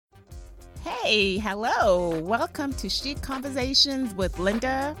Hey, hello. Welcome to Chic Conversations with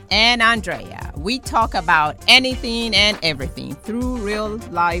Linda and Andrea. We talk about anything and everything through real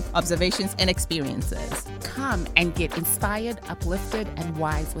life observations and experiences. Come and get inspired, uplifted, and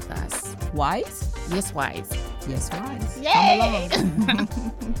wise with us. Wise? Yes, wise. Yes, wise. Yay! Come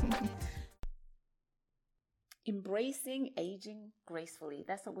along. Embracing aging gracefully.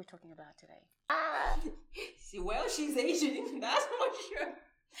 That's what we're talking about today. Well, she's aging. That's for sure.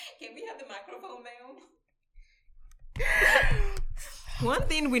 Can we have the microphone, ma'am? One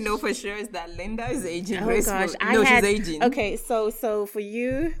thing we know for sure is that Linda is aging. Oh gosh, she's aging. Okay, so for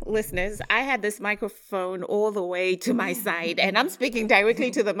you listeners, I had this microphone all the way to my side, and I'm speaking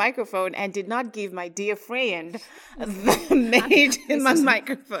directly to the microphone, and did not give my dear friend the mate in my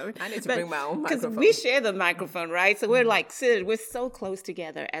microphone. I need to bring my own microphone because we share the microphone, right? So we're like, we're so close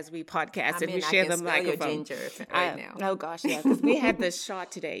together as we podcast, and we share the microphone. Your ginger right now. Oh gosh, yeah, because we had this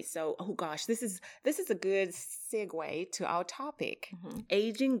shot today. So this is a good segue to our topic.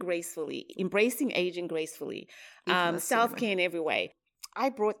 Aging gracefully, embracing aging gracefully, self-care in every way. I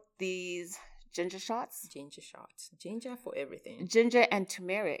brought these ginger shots. Ginger for everything. Ginger and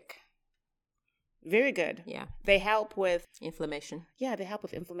turmeric. Very good. Yeah. They help with inflammation. Yeah, they help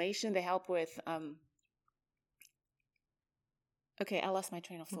with inflammation. They help with okay, I lost my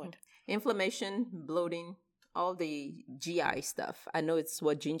train of thought. Inflammation, bloating, all the GI stuff. I know it's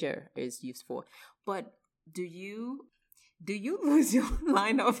what ginger is used for. But do you lose your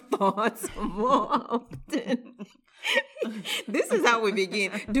line of thoughts more often? This is how we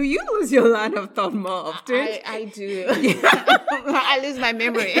begin. Do you lose your line of thought more often? I do. I lose my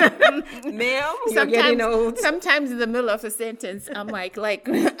memory. Ma'am, you're getting old. Sometimes in the middle of a sentence, I'm like,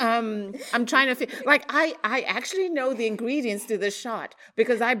 I'm trying to I actually know the ingredients to the shot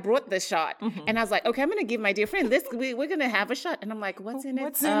because I brought the shot. And I was like, okay, I'm going to give my dear friend this. We're going to have a shot. And I'm like, what's in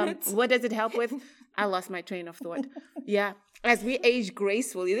it? What does it help with? I lost my train of thought. Yeah. As we age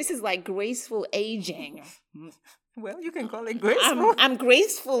gracefully, this is like graceful aging. Well, you can call it graceful. I'm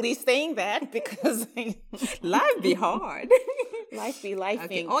gracefully saying that because life be hard. Life be lifing.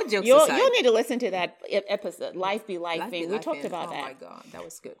 Okay, all jokes aside. You'll need to listen to that episode. Life be lifing. We talked about that. Oh my God, that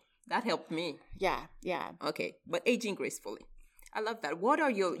was good. That helped me. Yeah. Okay, but aging gracefully. I love that.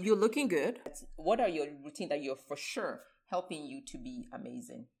 You're looking good. What are your routine that you're for sure helping you to be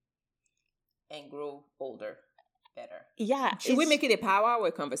amazing and grow older? Better. Yeah. Should we make it a powwow or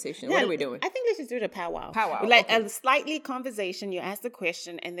a conversation? Yeah, what are we doing? I think let's just do it a powwow. Okay. A slightly conversation. You ask the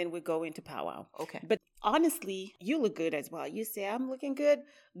question and then we go into powwow. Okay. But honestly, you look good as well. You say, I'm looking good.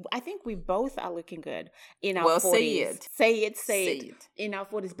 I think we both are looking good in our 40s. Say it. In our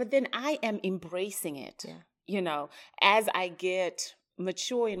 40s. But then I am embracing it. Yeah. You know, as I get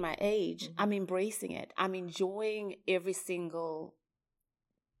mature in my age, I'm embracing it. I'm enjoying every single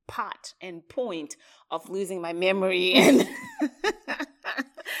part and point of losing my memory and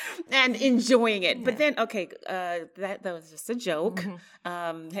and enjoying it. Yeah. But then, okay, that was just a joke.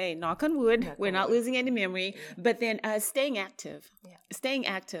 Hey, knock on wood, we're not losing any memory. Yeah. But then staying active. Yeah. Staying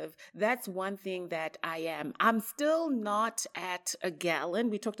active, that's one thing that I am. I'm still not at a gallon.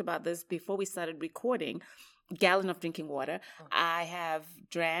 We talked about this before we started recording. Gallon of drinking water. I have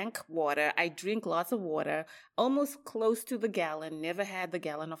drank water. I drink lots of water, almost close to the gallon. Never had the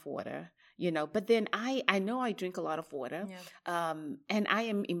gallon of water, but then I know I drink a lot of water. Yeah. And I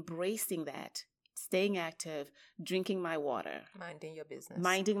am embracing that, staying active, drinking my water.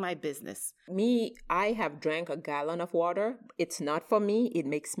 Minding my business. Me, I have drank a gallon of water. It's not for me. It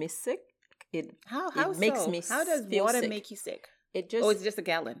makes me sick. How makes me How does water sick. Make you sick? It's just a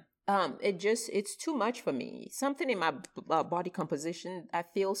gallon. It's too much for me. Something in my body composition, I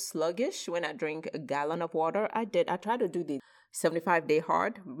feel sluggish when I drink a gallon of water. I try to do the 75-day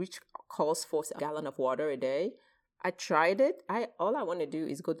hard, which calls for a gallon of water a day. I tried it. All I want to do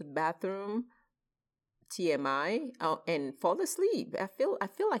is go to the bathroom, TMI, and fall asleep. I feel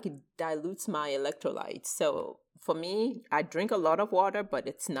like it dilutes my electrolytes. So for me, I drink a lot of water, but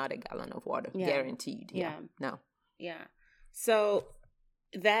it's not a gallon of water, guaranteed. Yeah. No. Yeah. So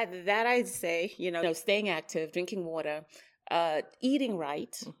that I'd say, staying active, drinking water, eating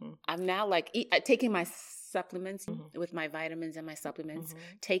right. I'm now taking my supplements with my vitamins and my supplements,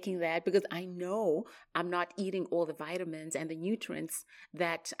 taking that because I know I'm not eating all the vitamins and the nutrients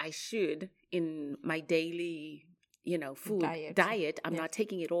that I should in my daily food diet. I'm not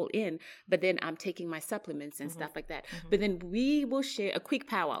taking it all in, but then I'm taking my supplements and stuff like that. But then we will share a quick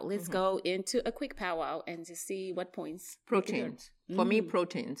powwow. Let's go into a quick powwow and to see what points. Proteins. For me,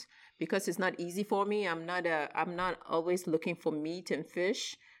 proteins, because it's not easy for me. I'm not always looking for meat and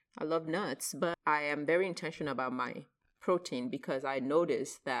fish. I love nuts, but I am very intentional about my protein because I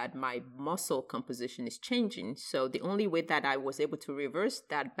noticed that my muscle composition is changing. So the only way that I was able to reverse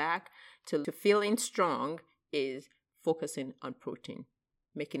that back to feeling strong is focusing on protein,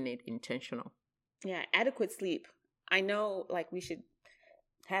 making it intentional. Yeah, adequate sleep. I know, like, we should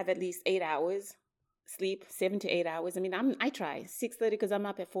have at least 8 hours sleep, 7 to 8 hours. I mean, I try 6:30 because I'm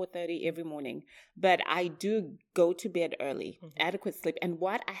up at 4:30 every morning, but I do go to bed early. Adequate sleep. And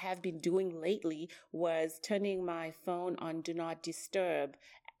what I have been doing lately was turning my phone on Do Not Disturb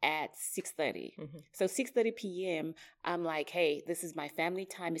at 6:30. So 6:30 p.m., I'm like, hey, this is my family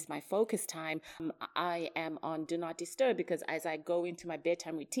time. It's my focus time. I am on Do Not Disturb because as I go into my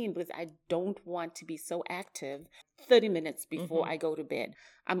bedtime routine, because I don't want to be so active 30 minutes before I go to bed.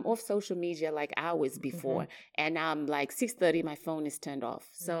 I'm off social media like hours before. And I'm like 6:30, my phone is turned off.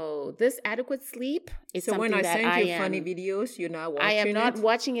 So this adequate sleep is something that I am. So when I send you funny videos, you're not watching it? I am not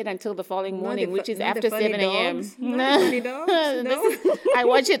watching it until the following morning, which is after 7 a.m. Not the funny dogs? No? I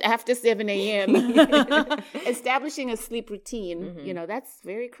watch it after 7 a.m. Establishing a sleep routine, you know, that's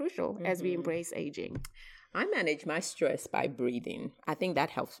very crucial as we embrace aging. I manage my stress by breathing. I think that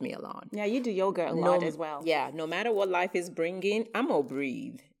helps me a lot. Yeah, you do yoga a lot as well. Yeah, no matter what life is bringing, I'm going to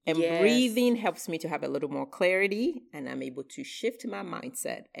breathe. And breathing helps me to have a little more clarity, and I'm able to shift my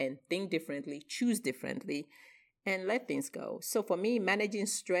mindset and think differently, choose differently, and let things go. So for me, managing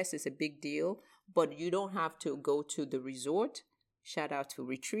stress is a big deal, but you don't have to go to the resort. Shout out to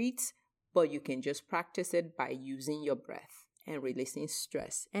retreats, but you can just practice it by using your breath and releasing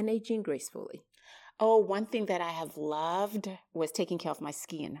stress and aging gracefully. Oh, one thing that I have loved was taking care of my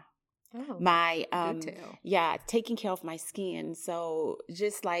skin. Oh, taking care of my skin. So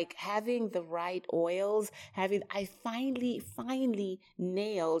just like having the right oils, I finally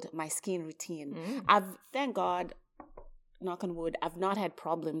nailed my skin routine. Thank God, knock on wood, I've not had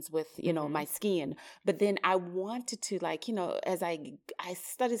problems with, you know, my skin. But then I wanted to, like, you know, as I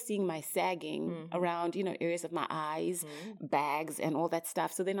started seeing my sagging around, you know, areas of my eyes, bags and all that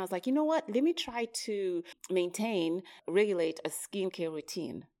stuff. So then I was like, you know what, let me try to regulate a skincare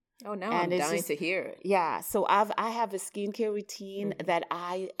routine. Oh, now I'm dying to hear it. Yeah. So I have a skincare routine that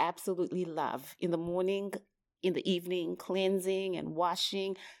I absolutely love. In the morning, in the evening, cleansing and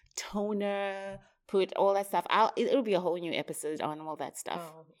washing, toner, put all that stuff. It'll be a whole new episode on all that stuff.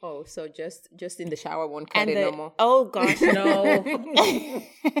 So just in the shower, won't cut it no more. Oh gosh, no.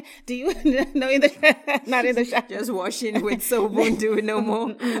 Do you know not in the shower? Just washing with soap, won't do it no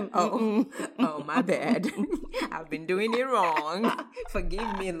more. Oh, my bad. I've been doing it wrong.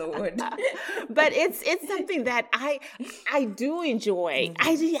 Forgive me, Lord. But it's something that I do enjoy.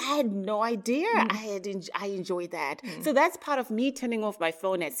 I had no idea I enjoy that. So that's part of me turning off my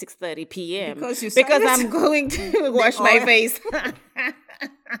phone at 6:30 p.m. Because I'm going to wash my face.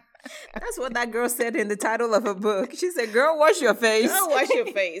 That's what that girl said in the title of her book. She said, girl, wash your face. Girl, wash your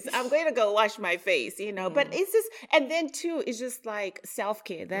face. I'm going to go wash my face, you know. But it's just, and then too, it's just like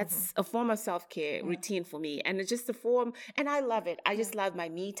self-care. That's a form of self-care routine for me. And it's just a form, and I love it. I just love my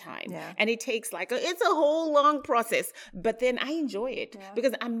me time. Yeah. And it takes it's a whole long process. But then I enjoy it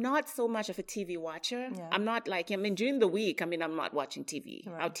because I'm not so much of a TV watcher. Yeah. I'm not during the week, I'm not watching TV.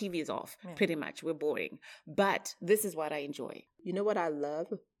 Right. Our TV is off, pretty much. We're boring. But this is what I enjoy. You know what I love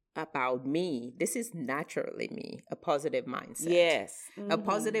about me? This is naturally me, a positive mindset. Yes. A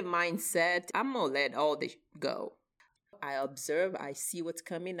positive mindset. I'm going to let all this go. I observe, I see what's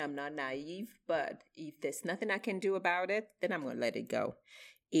coming. I'm not naive, but if there's nothing I can do about it, then I'm going to let it go.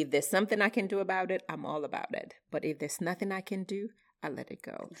 If there's something I can do about it, I'm all about it. But if there's nothing I can do, I let it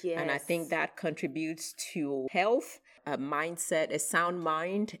go. Yes. And I think that contributes to health, a mindset, a sound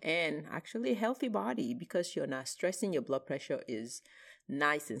mind, and actually a healthy body because you're not stressing. Your blood pressure is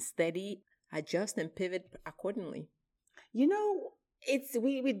nice and steady. Adjust and pivot accordingly. You know,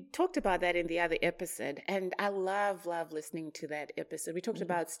 we talked about that in the other episode, and I love listening to that episode. We talked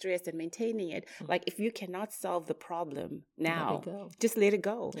about stress and maintaining it. Like, if you cannot solve the problem now, just let it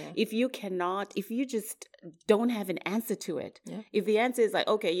go. Yeah. If you just don't have an answer to it, if the answer is like,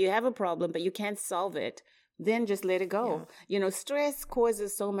 okay, you have a problem, but you can't solve it, then just let it go. Yeah. You know, stress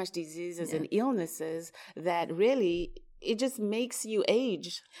causes so much diseases and illnesses that really it just makes you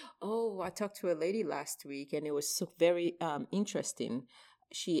age. Oh, I talked to a lady last week, and it was so very interesting.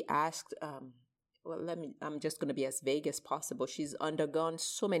 She asked, I'm just going to be as vague as possible. She's undergone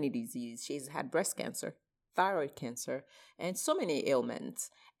so many diseases. She's had breast cancer, thyroid cancer, and so many ailments.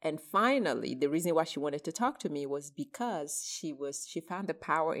 And finally, the reason why she wanted to talk to me was because she found the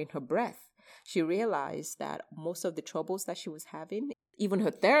power in her breath. She realized that most of the troubles that she was having, even her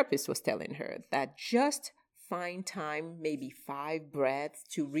therapist was telling her that just find time, maybe 5 breaths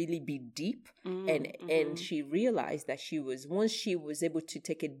to really be deep. And she realized that once she was able to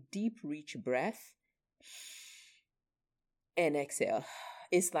take a deep, rich breath and exhale,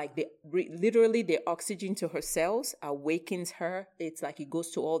 it's like literally the oxygen to her cells awakens her. It's like it goes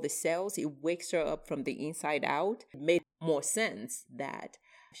to all the cells. It wakes her up from the inside out. It made more sense that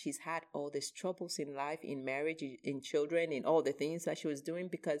she's had all these troubles in life, in marriage, in children, in all the things that she was doing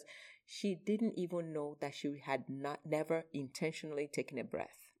because she didn't even know that she had never intentionally taken a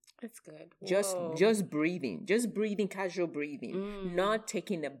breath. That's good. Just breathing, casual breathing, not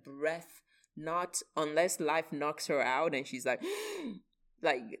taking a breath, not unless life knocks her out and she's like,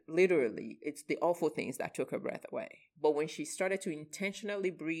 like literally, it's the awful things that took her breath away. But when she started to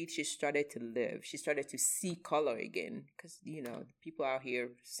intentionally breathe, she started to live. She started to see color again because, people out here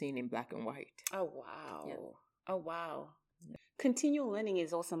seeing in black and white. Oh, wow. Yeah. Oh, wow. Continual learning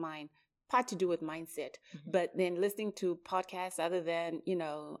is also mine. Part to do with mindset, but then listening to podcasts other than,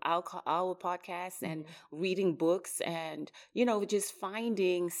 our podcasts and reading books and, just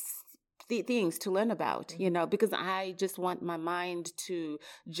finding things to learn about, because I just want my mind to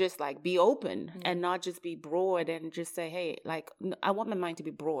just like be open and not just be broad and just say, hey, like I want my mind to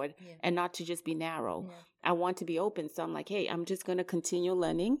be broad and not to just be narrow. Yeah. I want to be open. So I'm like, hey, I'm just going to continue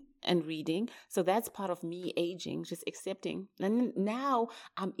learning and reading. So that's part of me aging, just accepting. And now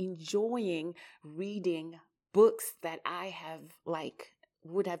I'm enjoying reading books that I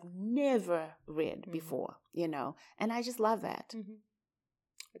would have never read before, and I just love that.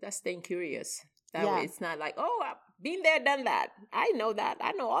 That's staying curious. That way it's not like, oh, I've been there, done that. I know that.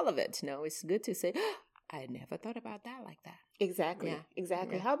 I know all of it. No, it's good to say, I never thought about that like that. Exactly. Yeah.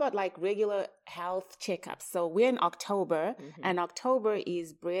 Exactly. Yeah. How about like regular health checkups? So we're in October and October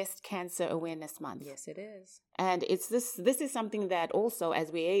is Breast Cancer Awareness Month. Yes, it is. And it's this is something that also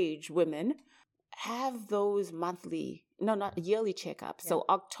as we age, women have those yearly checkups. Yeah. So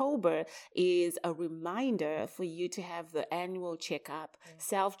October is a reminder for you to have the annual checkup,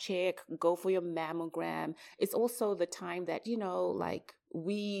 self-check, go for your mammogram. It's also the time that,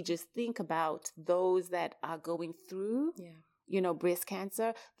 we just think about those that are going through breast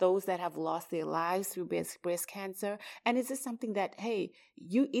cancer, those that have lost their lives through breast cancer. And it's just something that, hey,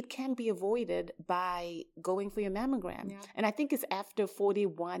 it can be avoided by going for your mammogram. Yeah. And I think it's after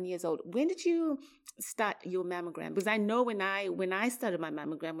 41 years old. When did you start your mammogram? Because I know when I started my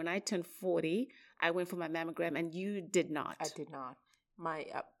mammogram, when I turned 40, I went for my mammogram and you did not. I did not.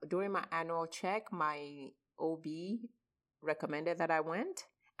 During my annual check, my OB recommended that I went.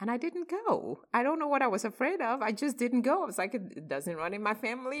 And I didn't go. I don't know what I was afraid of. I just didn't go. I was like, it doesn't run in my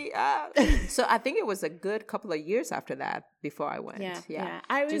family. So I think it was a good couple of years after that before I went. Yeah.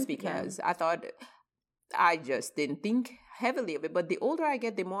 Because I thought, I just didn't think heavily of it. But the older I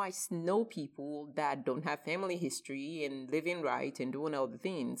get, the more I know people that don't have family history and living right and doing all the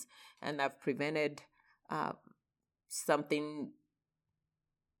things. And I've prevented something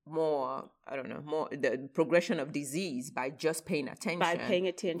more the progression of disease by just paying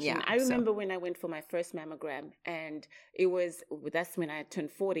attention. Yeah, I remember when I went for my first mammogram and that's when I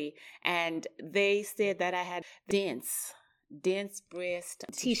turned 40 and they said that I had dense breast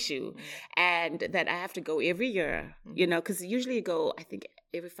tissue and that I have to go every year, because usually you go, I think,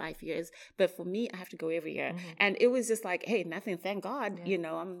 every 5 years. But for me, I have to go every year. And it was just like, hey, nothing, thank God,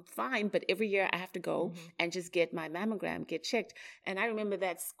 I'm fine. But every year I have to go and just get my mammogram, get checked. And I remember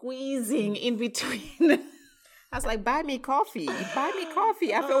that squeezing in between. I was like, buy me coffee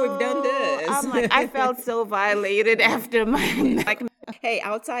after we've done this. I'm like, I felt so violated after my... Hey,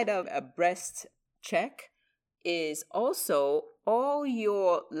 outside of a breast check, is also all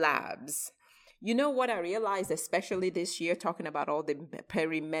your labs. You know what I realized, especially this year, talking about all the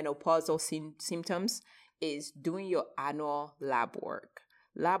perimenopausal symptoms, is doing your annual lab work.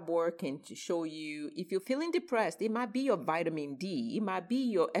 Lab work can show you if you're feeling depressed. It might be your vitamin D. It might be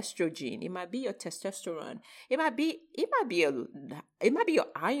your estrogen. It might be your testosterone. It might be your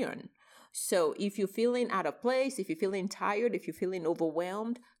iron. So if you're feeling out of place, if you're feeling tired, if you're feeling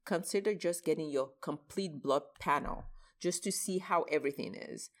overwhelmed, consider just getting your complete blood panel just to see how everything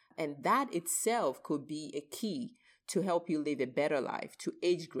is. And that itself could be a key to help you live a better life, to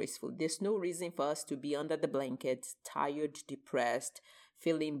age graceful. There's no reason for us to be under the blankets, tired, depressed,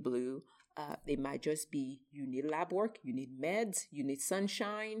 feeling blue. It might just be you need lab work, you need meds, you need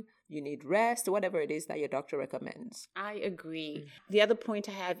sunshine, you need rest, whatever it is that your doctor recommends. I agree. The other point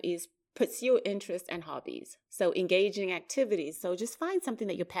I have is pursue interests and hobbies. So engaging activities. So just find something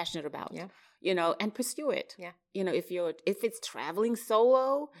that you're passionate about, and pursue it. Yeah. If it's traveling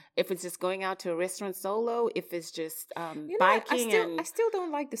solo, if it's just going out to a restaurant solo, if it's just biking. I still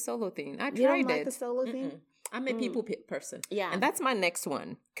don't like the solo thing. I tried it. You don't like the solo thing? I'm a people person. Yeah. And that's my next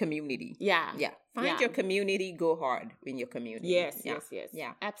one, community. Yeah. Yeah. Find your community, go hard in your community. Yes.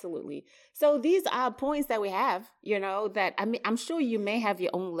 Yeah. Absolutely. So these are points that we have, that, I'm sure you may have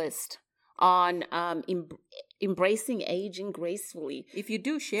your own list on embracing aging gracefully. If you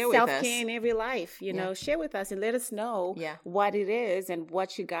do, share with us. Self-care in every life, share with us and let us know what it is and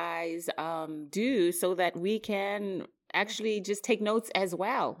what you guys do so that we can actually just take notes as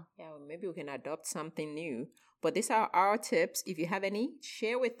well. Yeah, maybe we can adopt something new. But these are our tips. If you have any,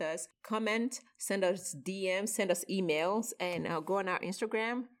 share with us, comment, send us DMs, send us emails, and go on our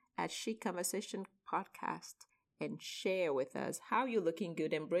Instagram at Chic Conversation Podcast and share with us how you're looking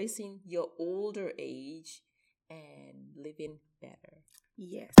good, embracing your older age and living better.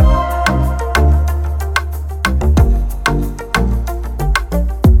 Yes.